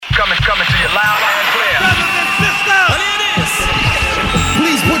coming to you loud and clear. Brothers and sisters,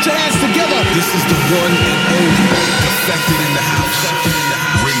 please put your hands together. This is the one and only Defected in the House.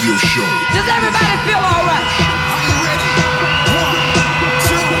 Radio show. Does everybody feel all right? Are you ready? 1,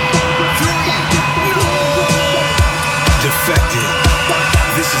 2, 3. Defected.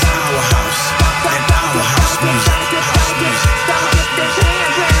 This is our house and our house music. House music.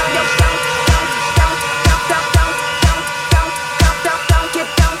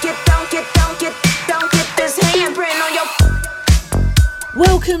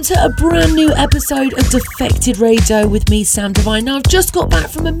 Welcome to a brand new episode of Defected Radio with me, Sam Divine. Now, I've just got back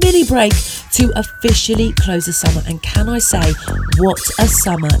from a mini break to officially close the summer, and can I say, what a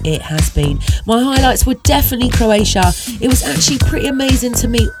summer it has been. My highlights were definitely Croatia. It was actually pretty amazing to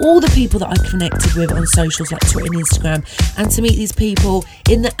meet all the people that I connected with on socials like Twitter and Instagram, and to meet these people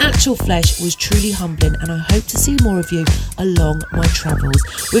in the actual flesh was truly humbling, and I hope to see more of you along my travels.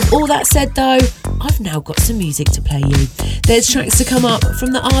 With all that said though, I've now got some music to play you. There's tracks to come up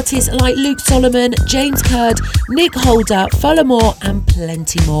from the artists like Luke Solomon, James Curd, Nick Holder, Fullermore and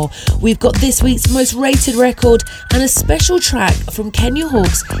plenty more. We've got this week's most rated record and a special track from Kenya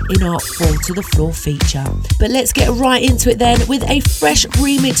Hawks in our Fall to the Floor feature. But let's get right into it then with a fresh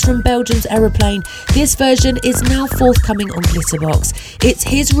remix from Belgium's Aeroplane. This version is now forthcoming on Glitterbox. It's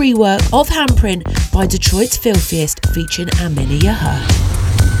his rework of Handprint by Detroit's Filthiest featuring Amina Yahar.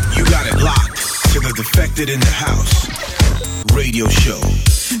 You got it locked to the Defected in the House radio show.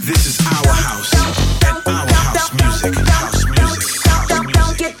 This is our house and our house music. House music. House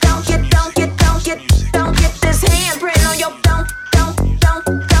music. Don't get this handprint on your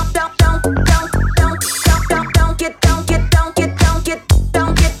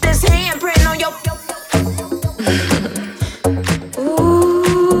don't get this handprint on your.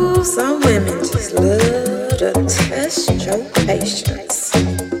 Ooh, some women just love to test your patience.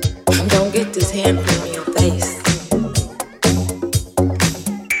 Don't get this handprint on your face.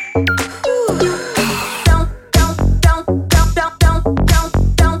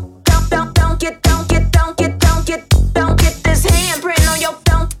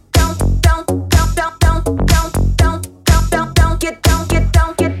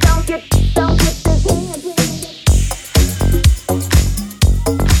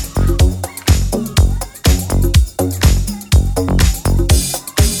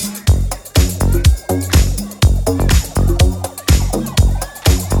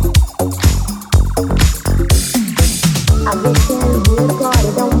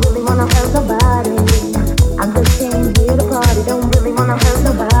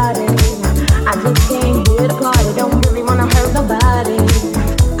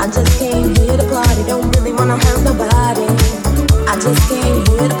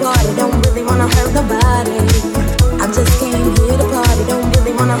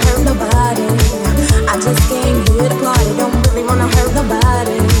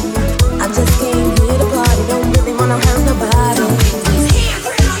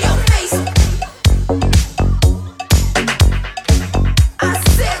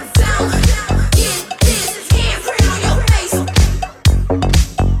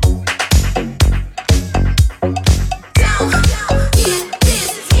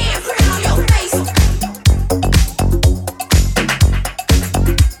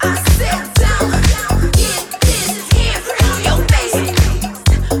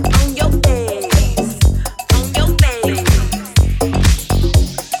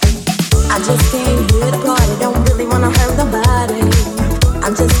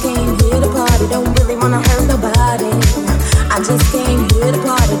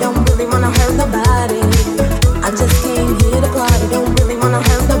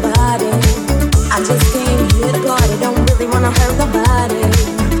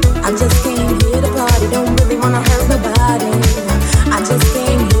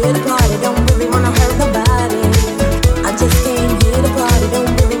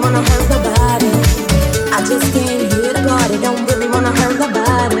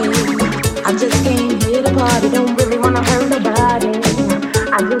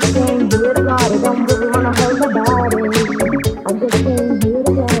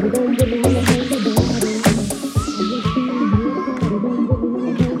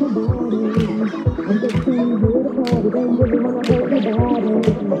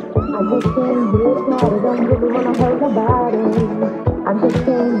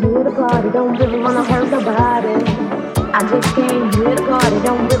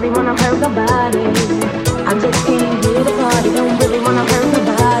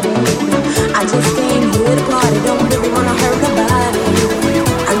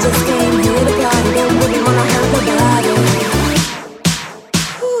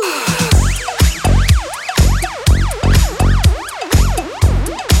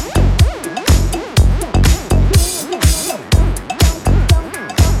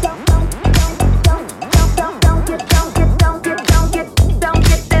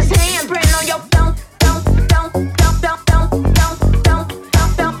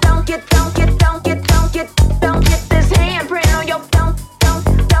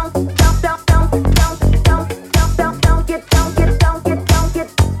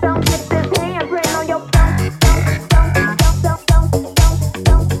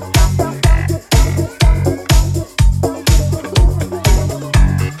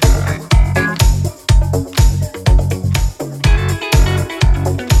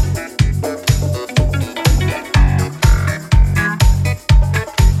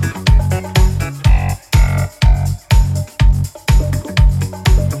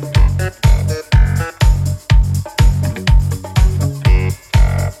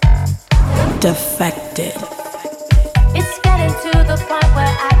 Defected. It's getting to the point where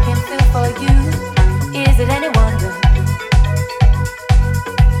I can feel for you. Is it any wonder?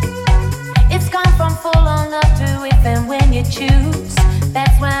 It's gone from full on love to if and when you choose.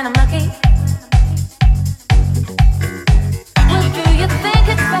 That's when I'm lucky. Well, do you think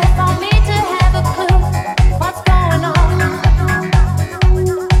it's fair for me to have a clue what's going on?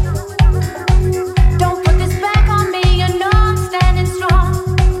 Don't put this back on me, you know I'm standing strong.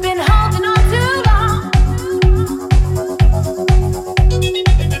 Been holding on too long.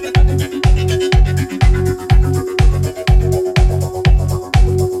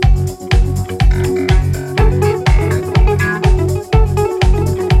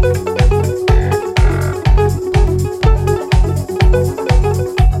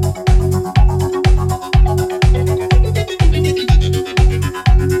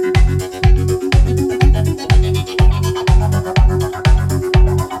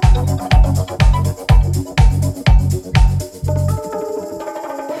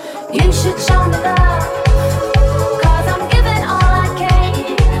 You should show me love, 'cause I'm giving all I can.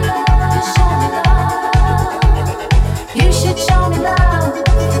 You show me love. You should show me love.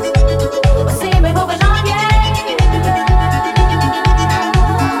 Well, see me moving on, yeah.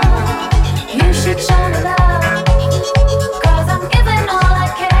 You should show me love, 'cause I'm giving all I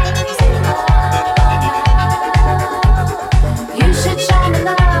can. You should show me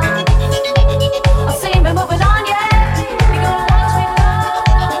love. Well, see me moving on, yeah. You gonna watch me love.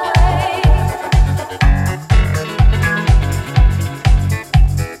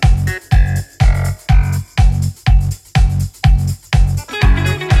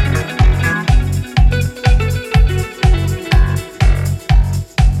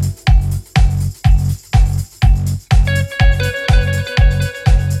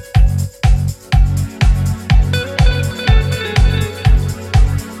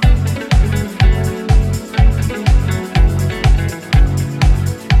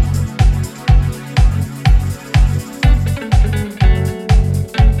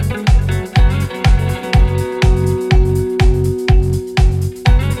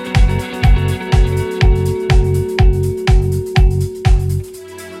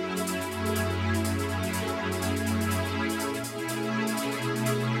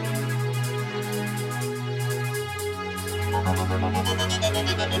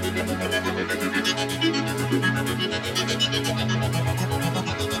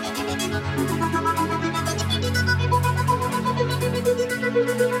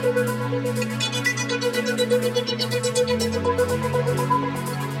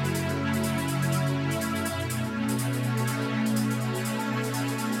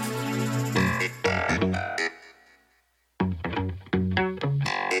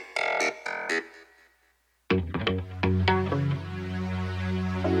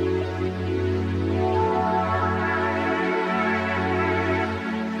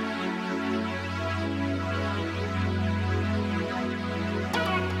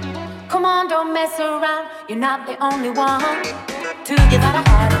 Come on, don't mess around. You're not the only one to give out a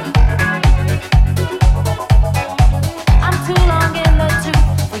heart. I'm too long in the tooth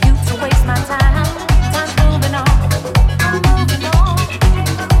for you to waste my time. Time's moving on. I'm moving on.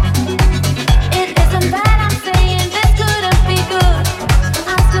 It isn't bad, I'm saying this couldn't be good.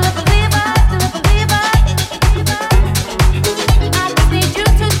 I'm still a believer, still a believer. I just need you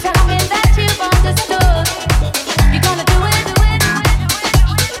to tell me that you've understood. You're gonna do it, do it, do it.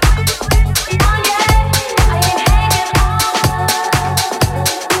 Oh yeah, I ain't hanging on.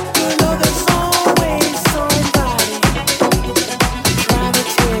 You know there's always somebody trying to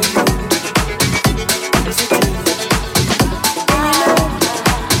tell you what to do. And you know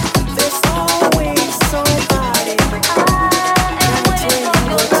there's always somebody trying to tell you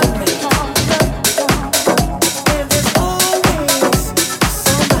what to make. And there's always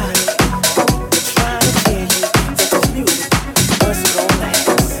somebody trying to tell you that this music wasn't gonna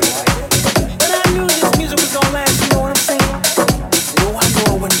last. But I knew this music was gonna last, you know what I'm saying? No, I know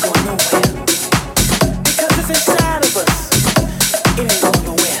it wasn't going nowhere. Because it's inside of us, it ain't going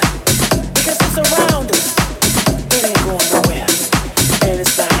nowhere. Because it's around us, it ain't going nowhere. And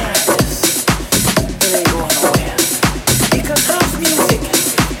it's behind us, it ain't going nowhere. Because house music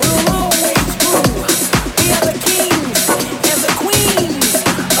will always rule. We are the kings and the queens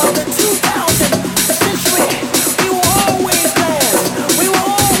of the 2000th century. We will always last. We will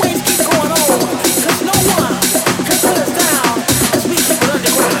always keep going on. Because no one can put us down as we keep it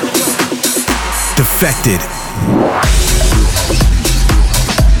underground. Defected.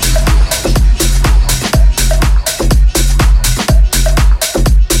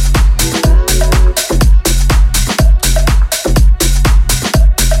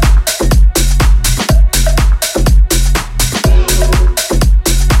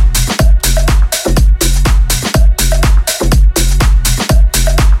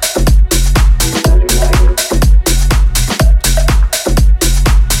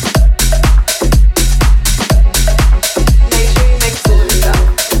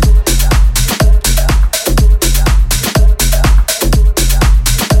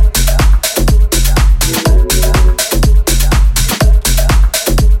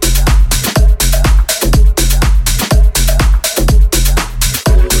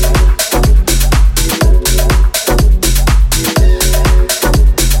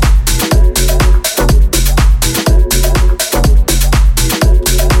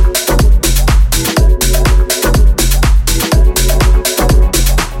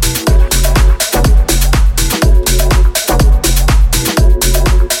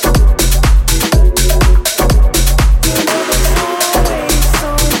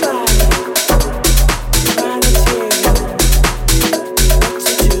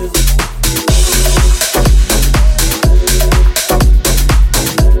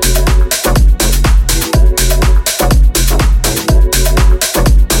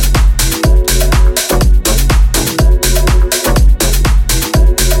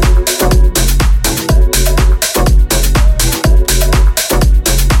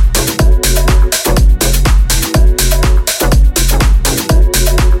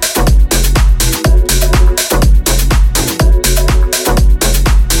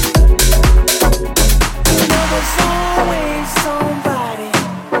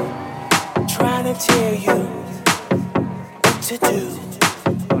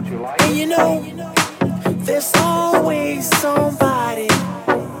 And you know, there's always somebody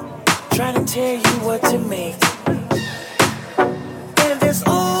trying to tell you what to make. And there's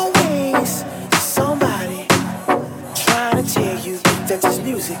always somebody trying to tell you that this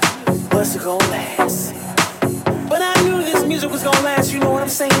music wasn't gonna last. But I knew this music was gonna last, you know what I'm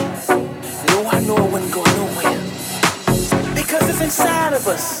saying? No, I know it wasn't going nowhere. Because it's inside of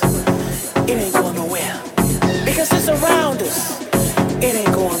us, it ain't going nowhere. Because it's around us, it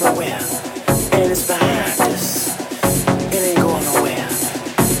ain't going nowhere. And it's behind us, it ain't going nowhere.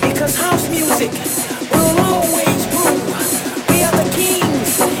 Because house music will always rule. We are the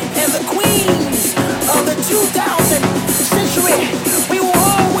kings and the queens of the 2000th century. We will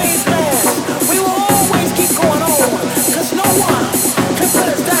always last. We will always keep going on. Because no one can put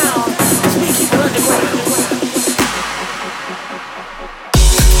us down as we keep it underground.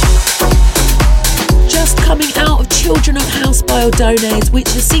 Just coming out of Children of House by Ordonez, which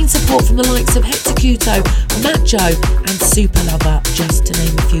has seen support from the likes of Hector Couto, Matt Joe and Super Lover, just to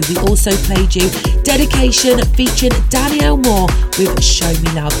name a few. We also played you Dedication featuring Danielle Moore with Show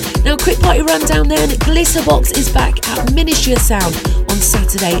Me Love. Now, quick party rundown then. Glitterbox is back at Ministry of Sound on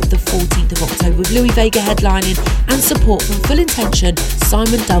Saturday the 14th of October with Louis Vega headlining and support from Full Intention,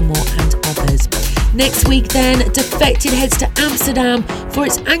 Simon Dunmore and others. Next week then, Defected heads to Amsterdam for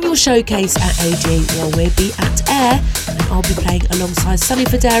its annual showcase at AG, where we'll be at Air, and I'll be playing alongside Sonny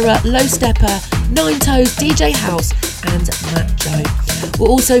Fodera, Low Stepper, Nine Toes, DJ House and Matt Joe.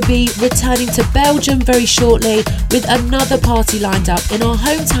 We'll also be returning to Belgium very shortly with another party lined up in our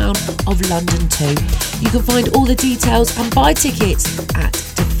hometown of London too. You can find all the details and buy tickets at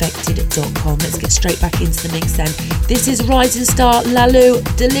defected.com. Let's get straight back into the mix then. This is rising star Lalu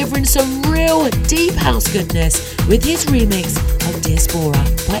delivering some real deep house goodness with his remix of Diaspora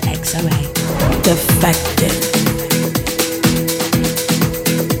by XOA. Defected.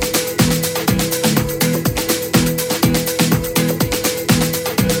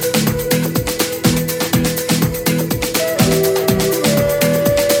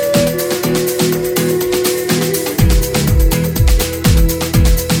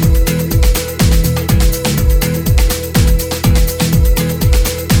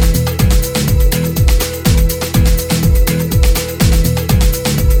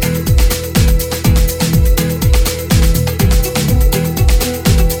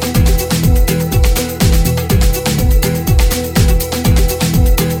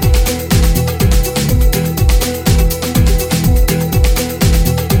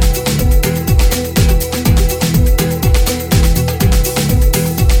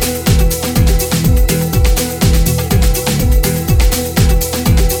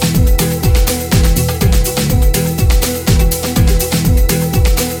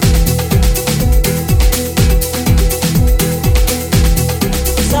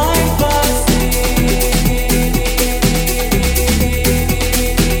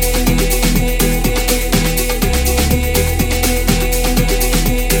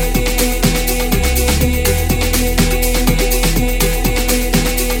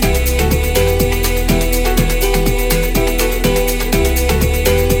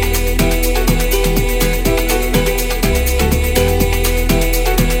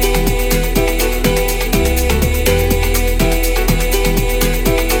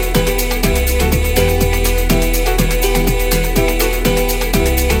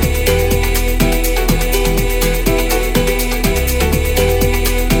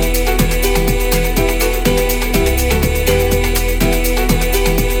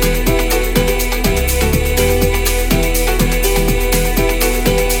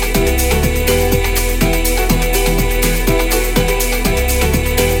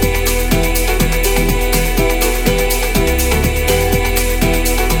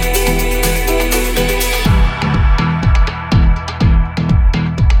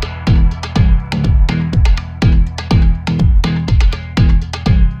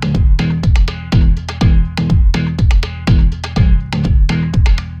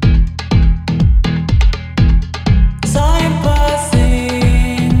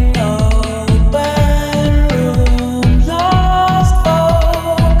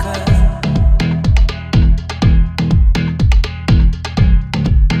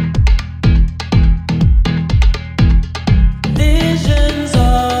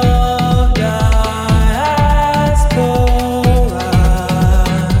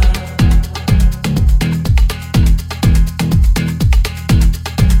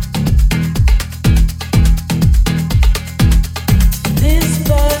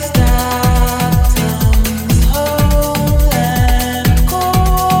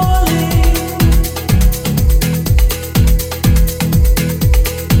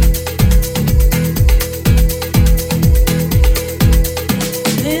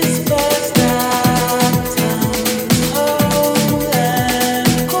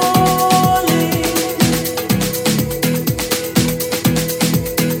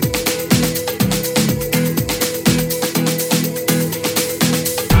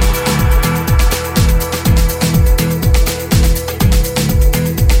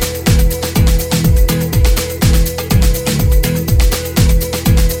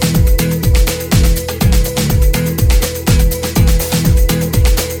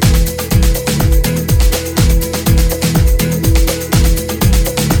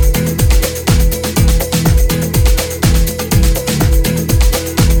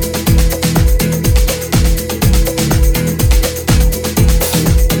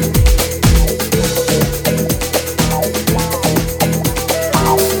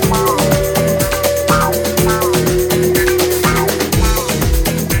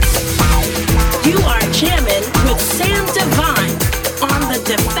 You are jamming with Sam Divine on the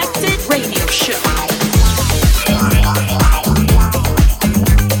Defected Radio Show.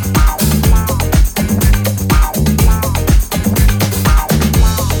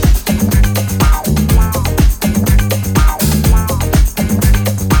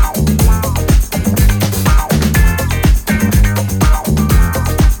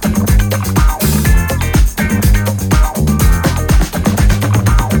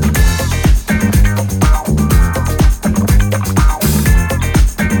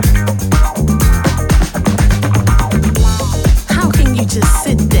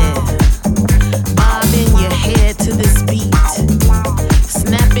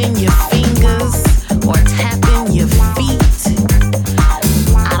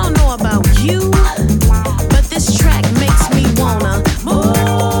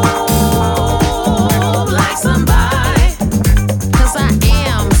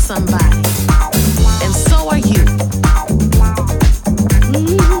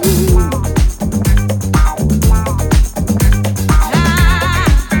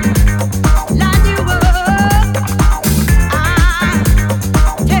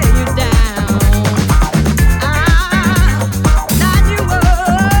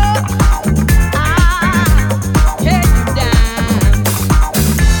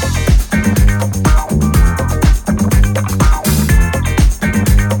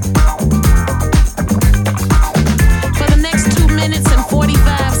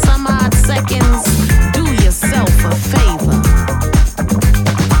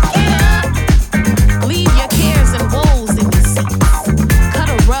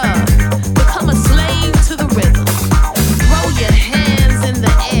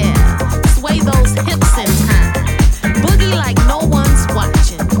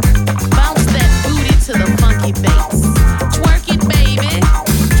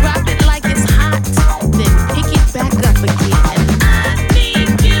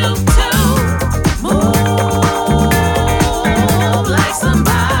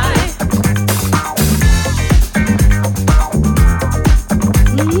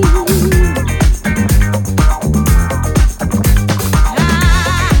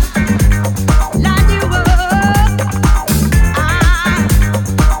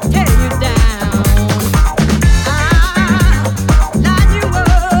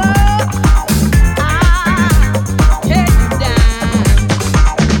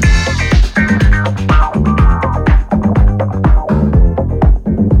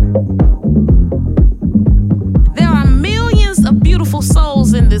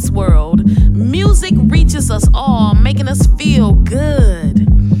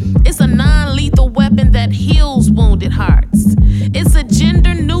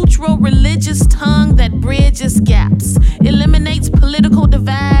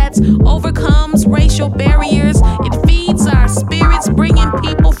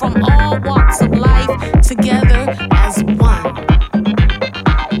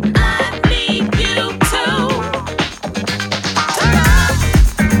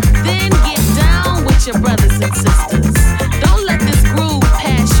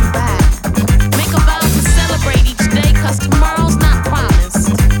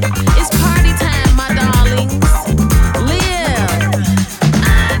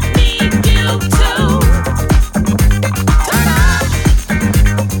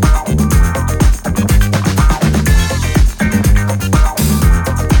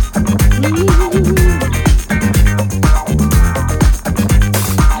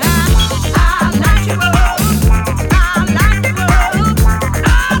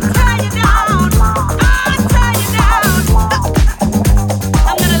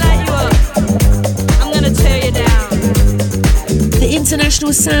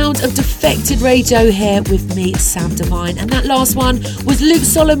 Sound of Defected Radio here with me, Sam Divine, and that last one was Luke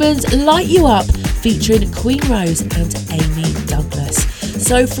Solomon's Light You Up featuring Queen Rose and Amy Douglas.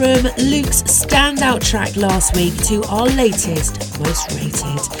 So from Luke's standout track last week to our latest, most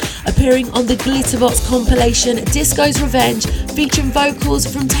rated, appearing on the Glitterbox compilation Disco's Revenge, featuring vocals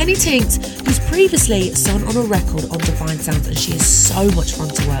from Tenny Tinks, who's previously sung on a record on Divine Sounds, and she is so much fun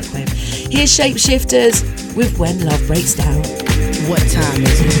to work with. Here's Shapeshifters with When Love Breaks Down. What time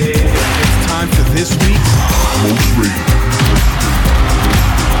is it? It's time for this week's Most Rated.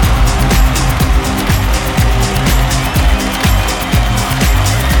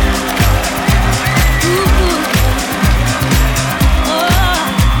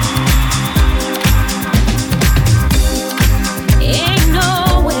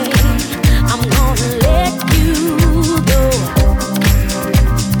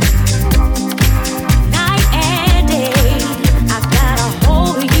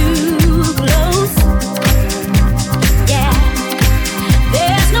 Close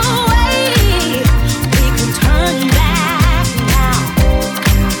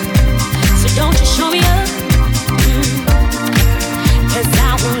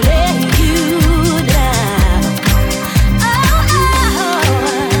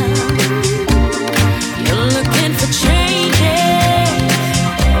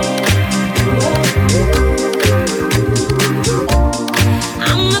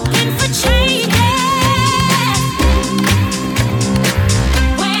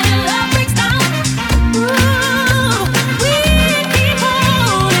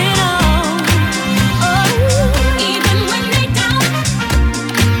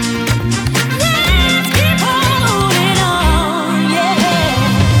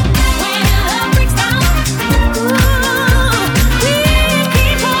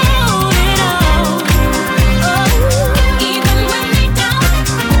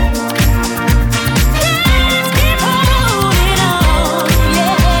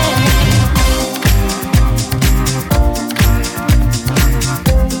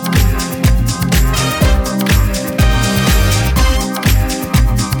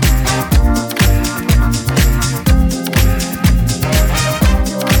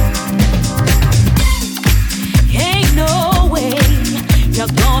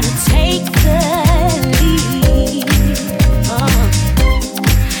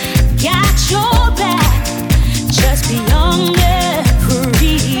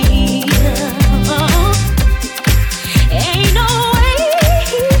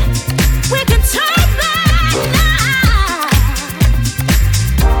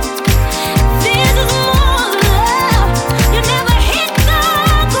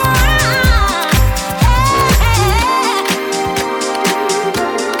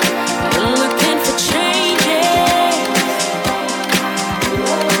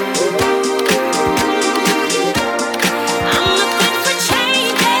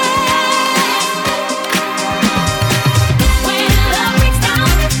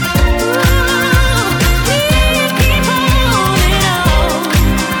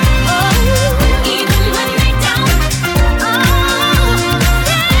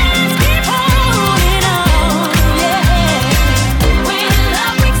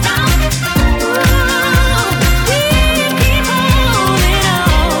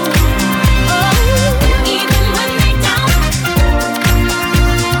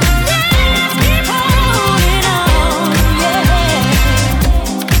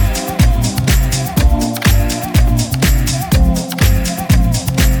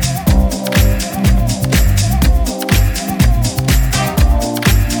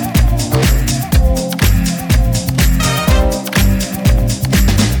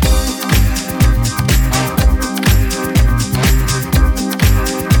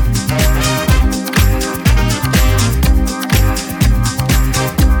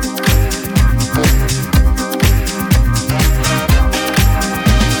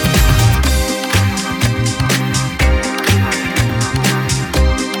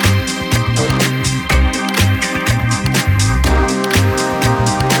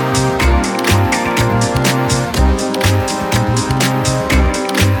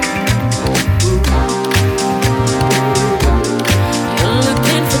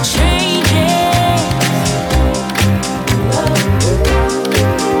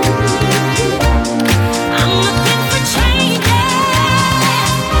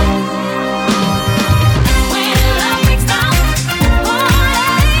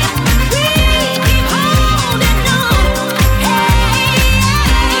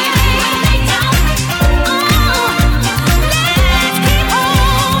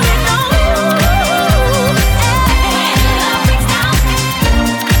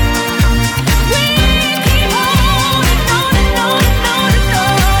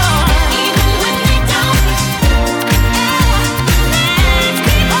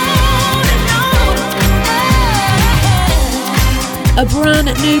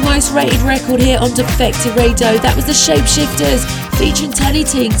new most rated record here on Defected Radio. That was the Shapeshifters featuring Telly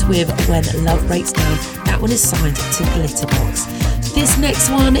Tinks with When Love Breaks Down. That one is signed to Glitterbox. This next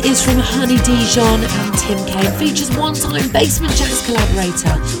one is from Honey Dijon and Tim Kane, features one-time Basement Jazz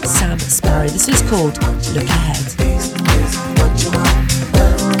collaborator Sam Sparrow. This is called Look Ahead.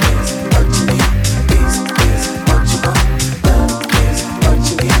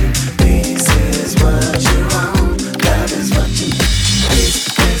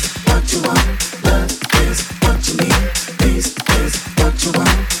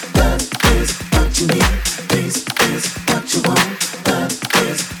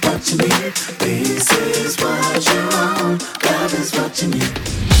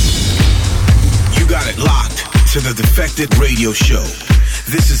 To the Defected Radio Show.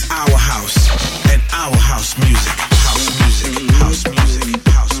 This is our house and our house music. House music, house music,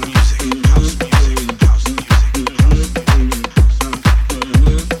 house music, house music, house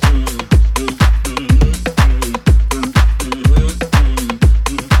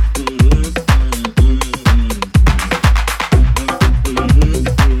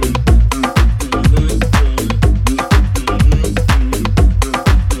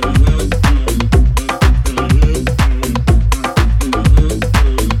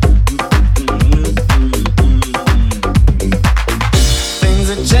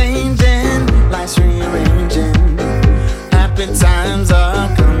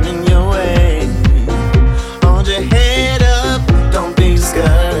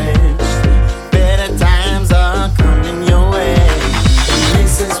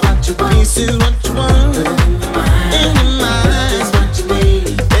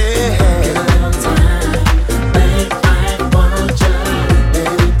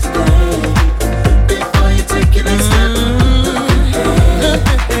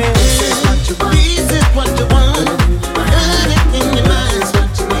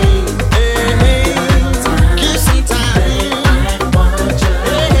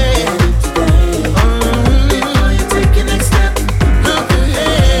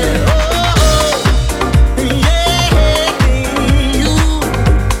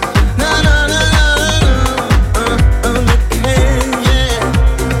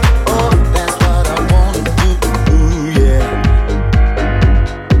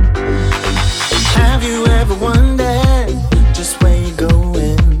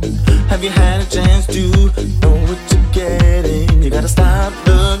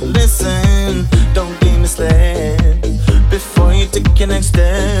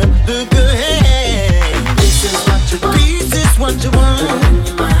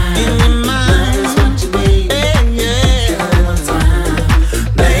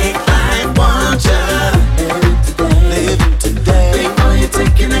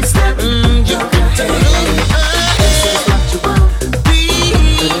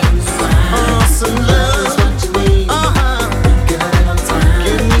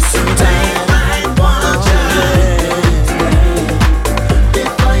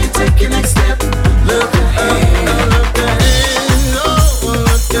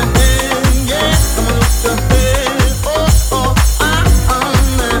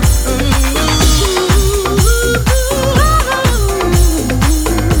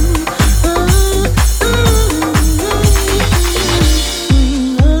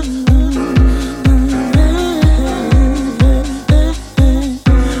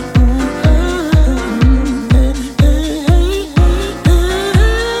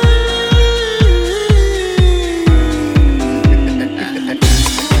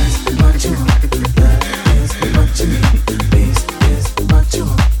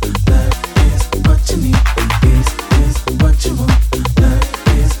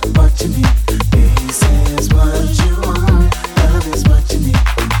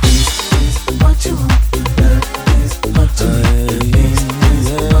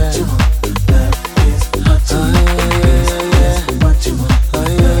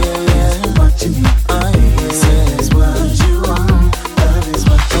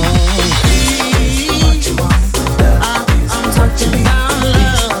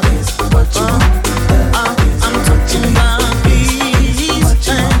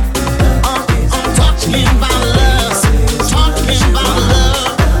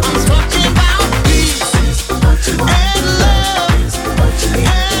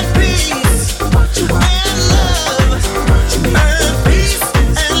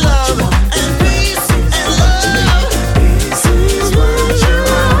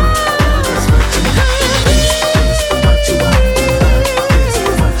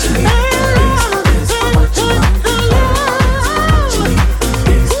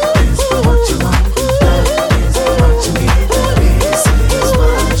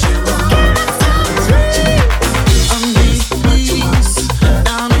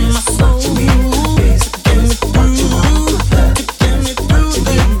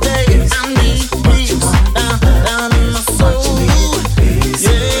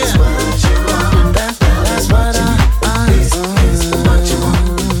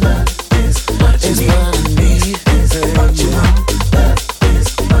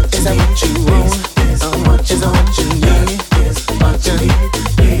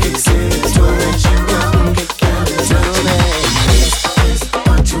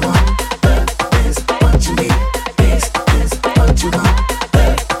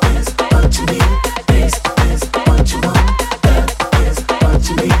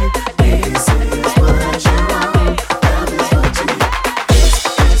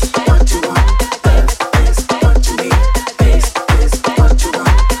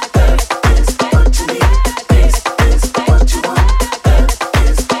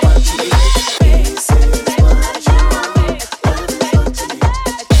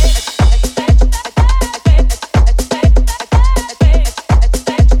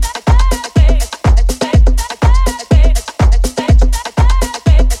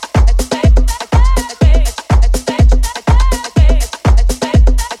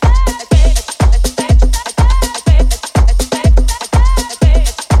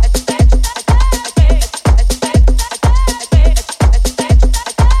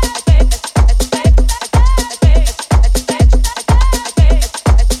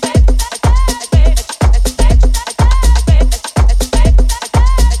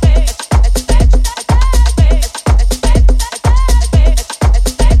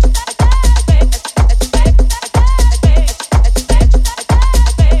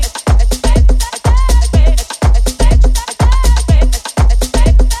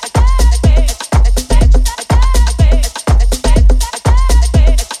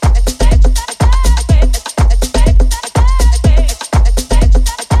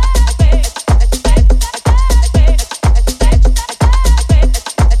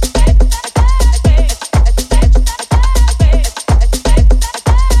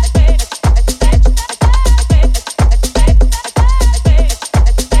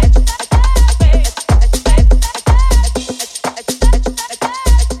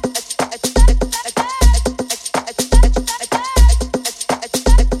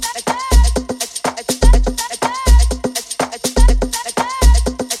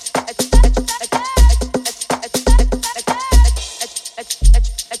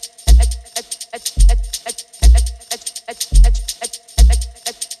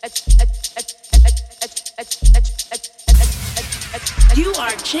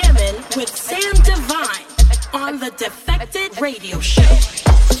Radio Show.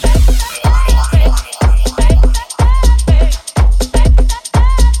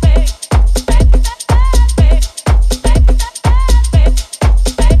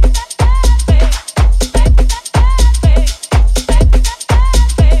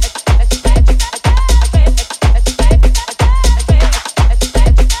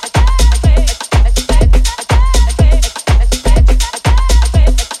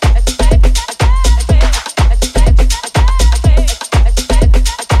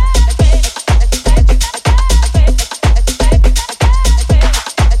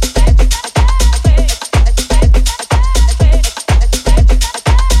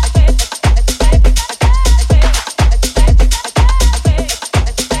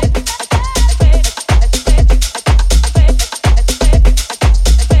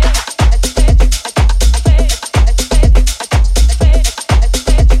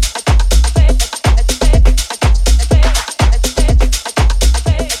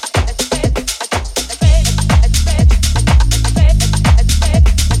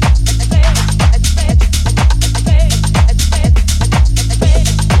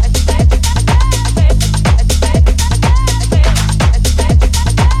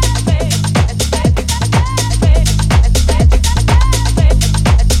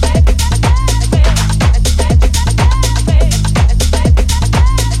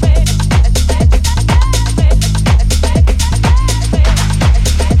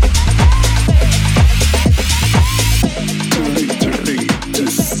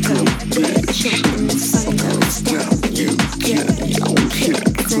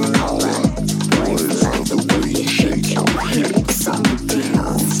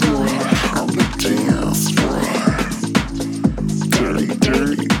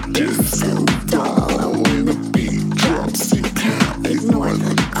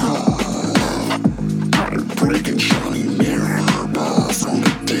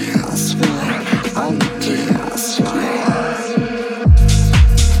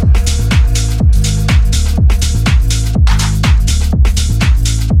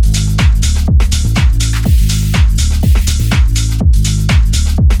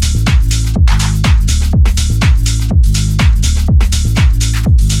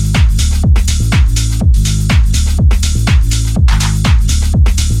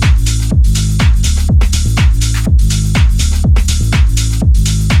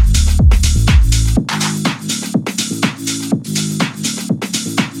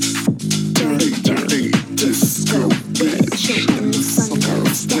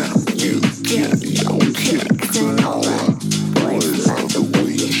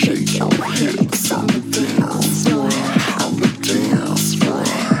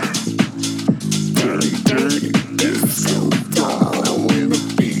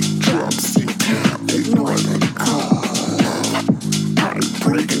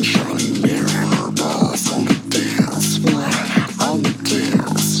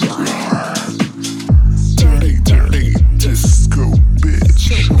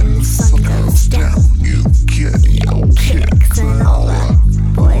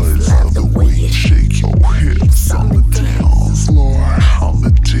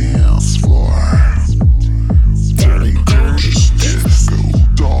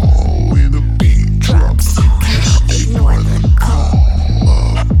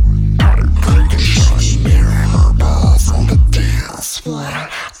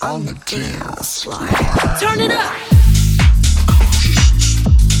 on the dance floor. Turn it up!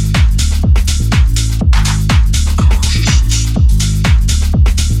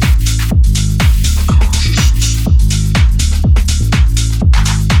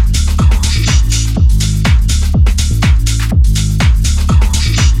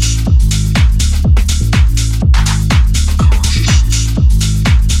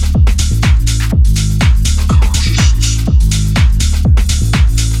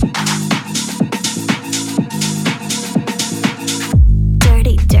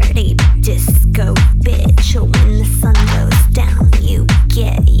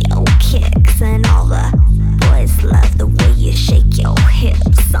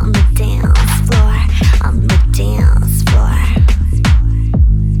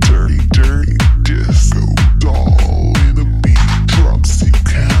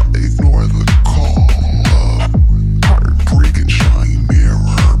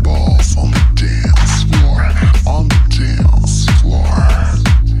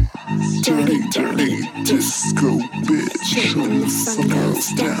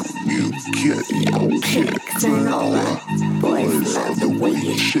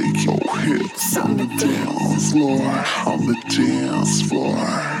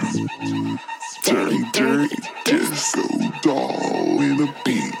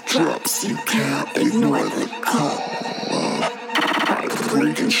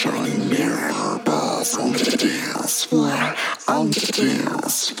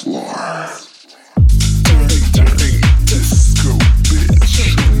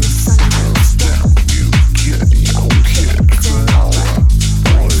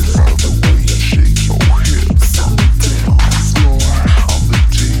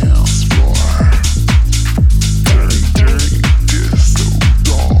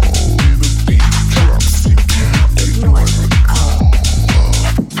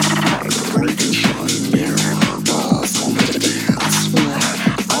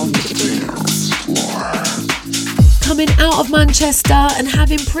 Manchester and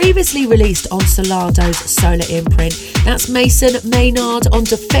having previously released on Solardo's Solar imprint. That's Mason Maynard on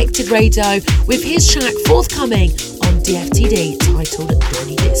Defected Radio with his track forthcoming on DFTD titled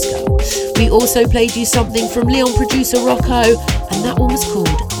Dirty Disco. We also played you something from Leon producer Rocco, and that one was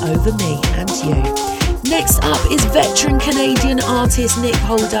called Over Me and You. Next up is veteran Canadian artist Nick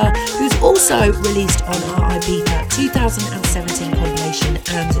Holder, who's also released on our Ibiza 2017 compilation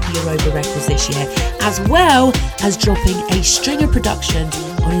and Europa Records this year, as well as dropping a string of productions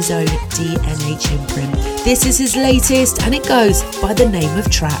on his own DNH imprint. This is his latest and it goes by the name of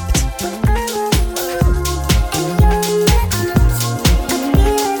Trapped.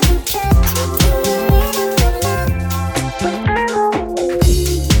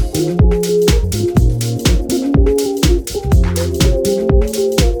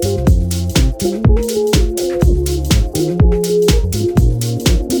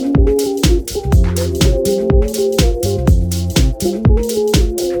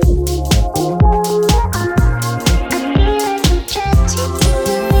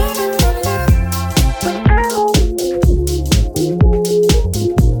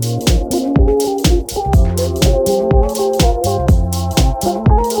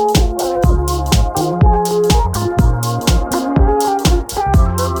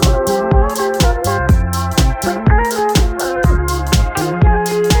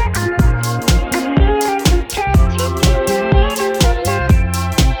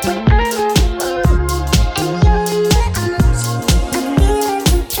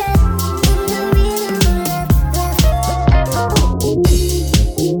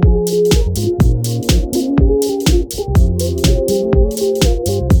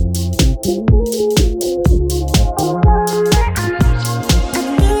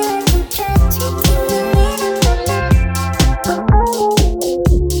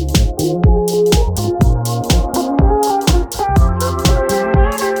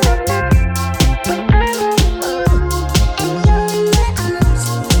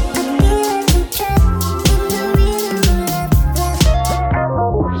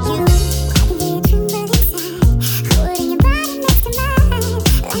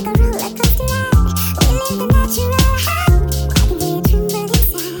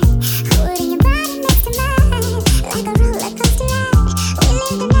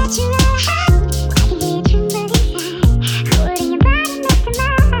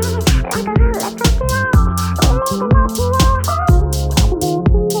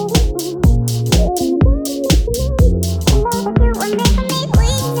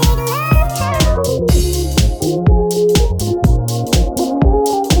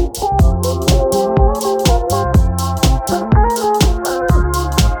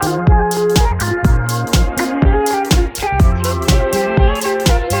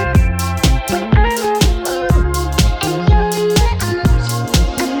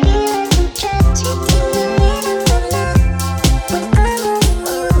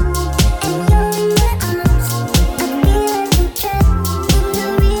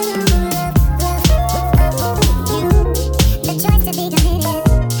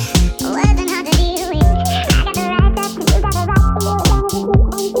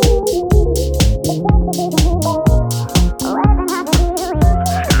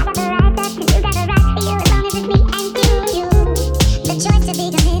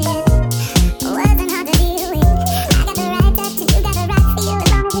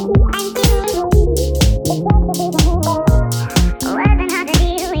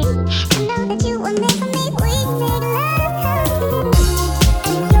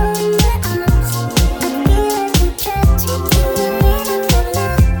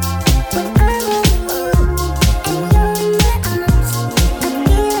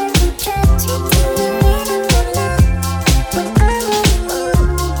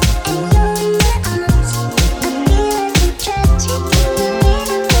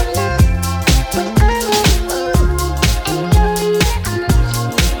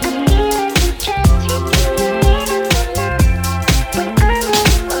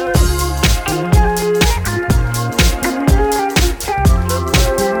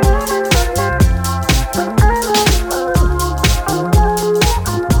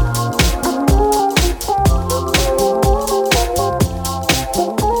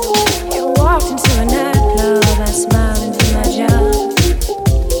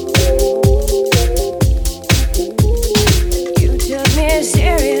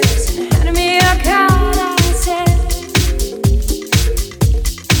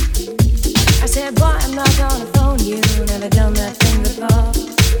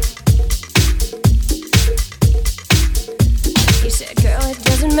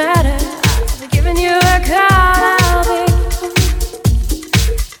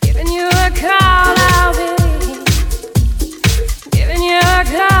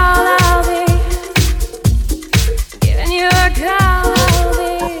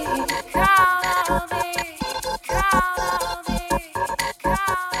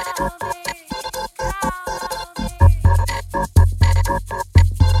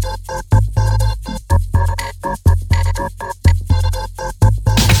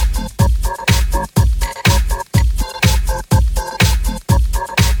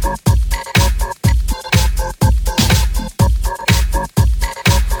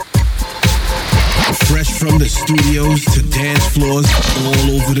 From the studios to dance floors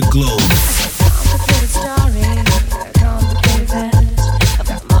all over the globe. Complicated story, complicated past. I've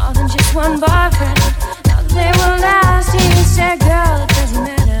got more than just one boyfriend. Not that they will last. He said, girl, it doesn't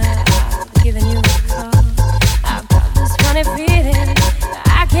matter. I've given you a call. I've got this funny feeling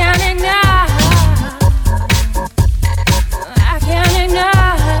I can't ignore. I can't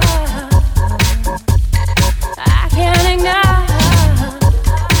ignore. I can't ignore.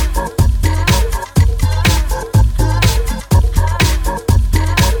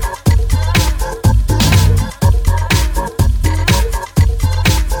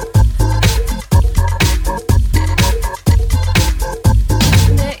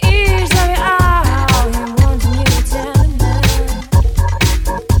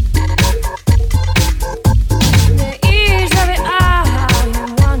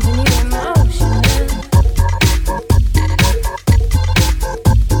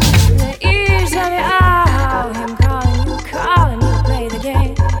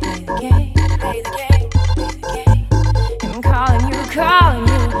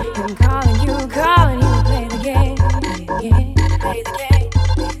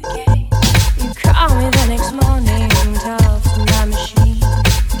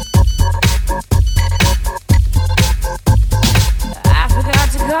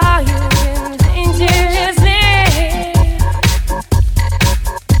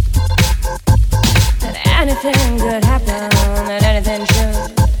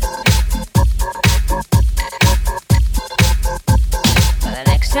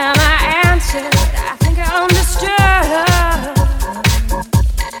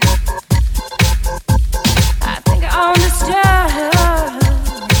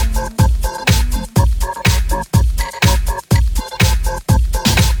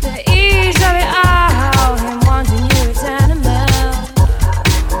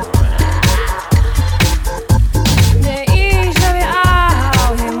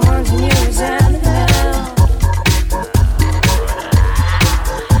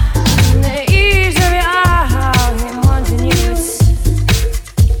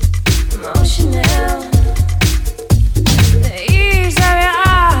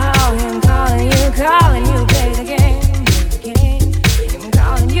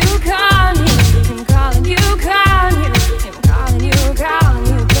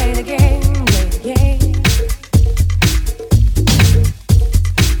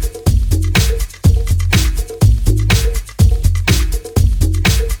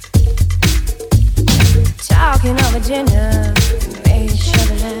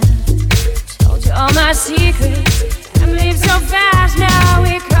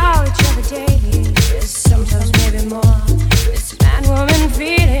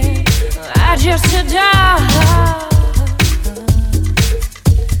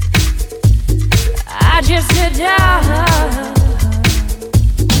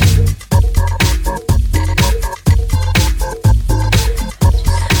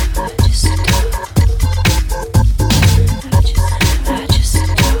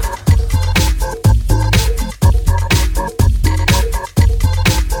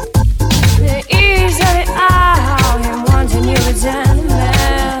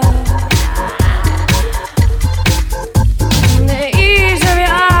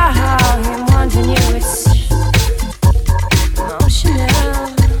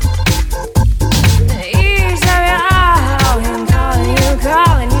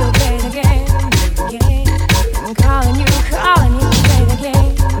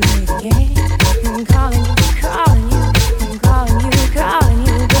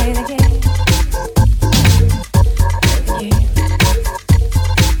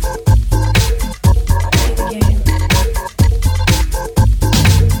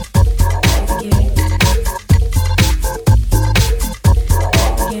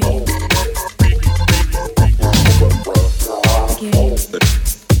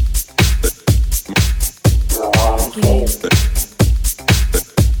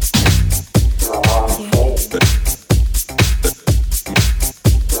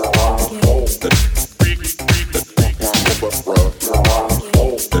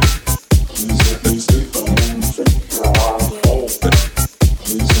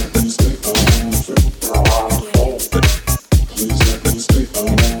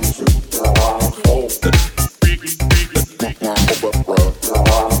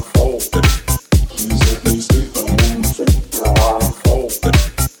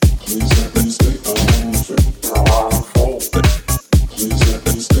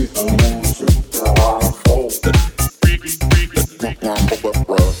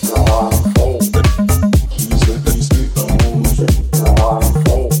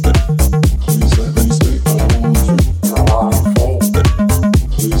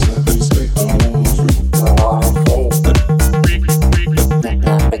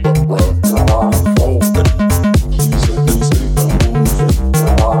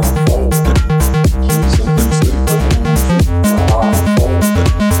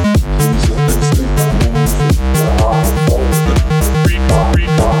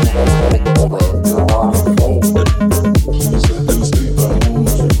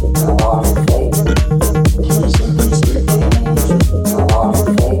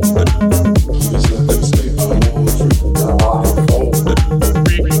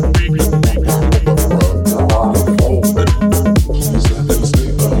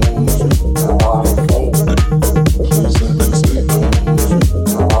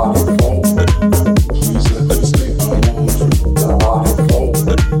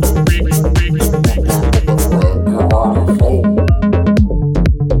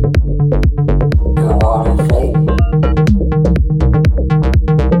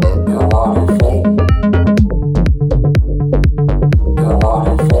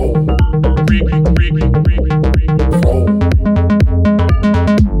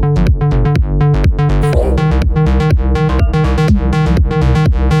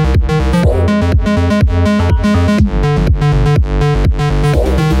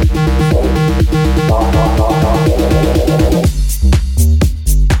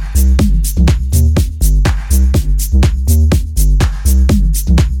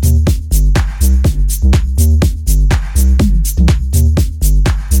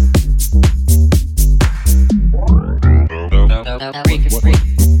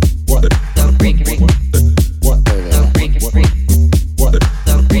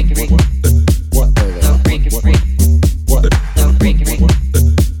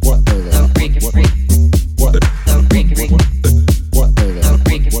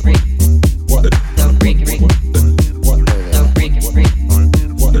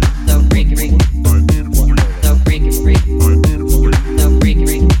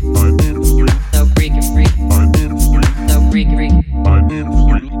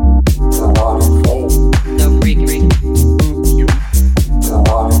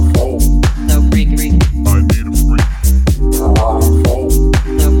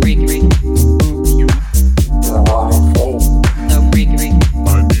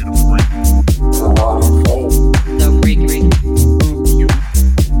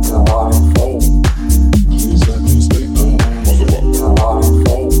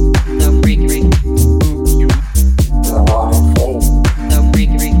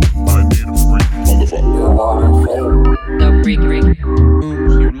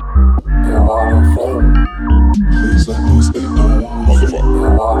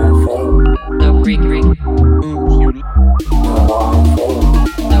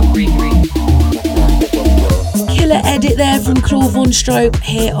 from Claude Von Stroop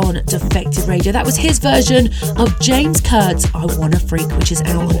here on Defected Radio. That was his version of James Kurt's I Wanna Freak, which is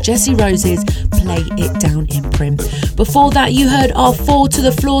out on Jesse Rose's Play It Down imprint. Before that, you heard our Fall to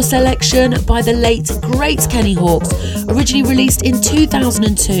the Floor selection by the late, great Kenny Hawks, originally released in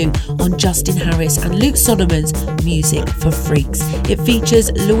 2002 on Justin Harris and Luke Solomon's Music for Freaks. It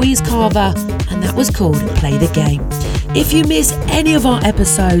features Louise Carver, and that was called Play the Game. If you miss any of our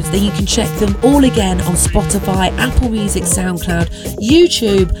episodes, then you can check them all again on Spotify, Apple Music, SoundCloud,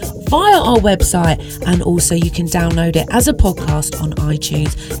 YouTube, via our website, and also you can download it as a podcast on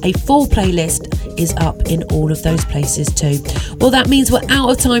iTunes. A full playlist is up in all of those places too. Well, that means we're out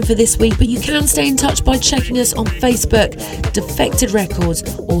of time for this week, but you can stay in touch by checking us on Facebook, Defected Records,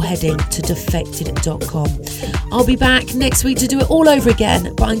 or heading to defected.com. I'll be back next week to do it all over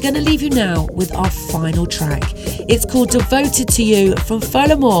again, but I'm going to leave you now with our final track. It's called Devoted to You from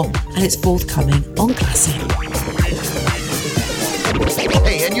Furthermore, and it's forthcoming on Classic.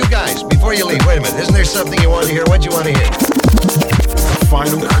 Hey, and you guys, before you leave, wait a minute. Isn't there something you want to hear? What do you want to hear?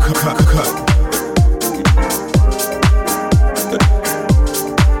 Final cut.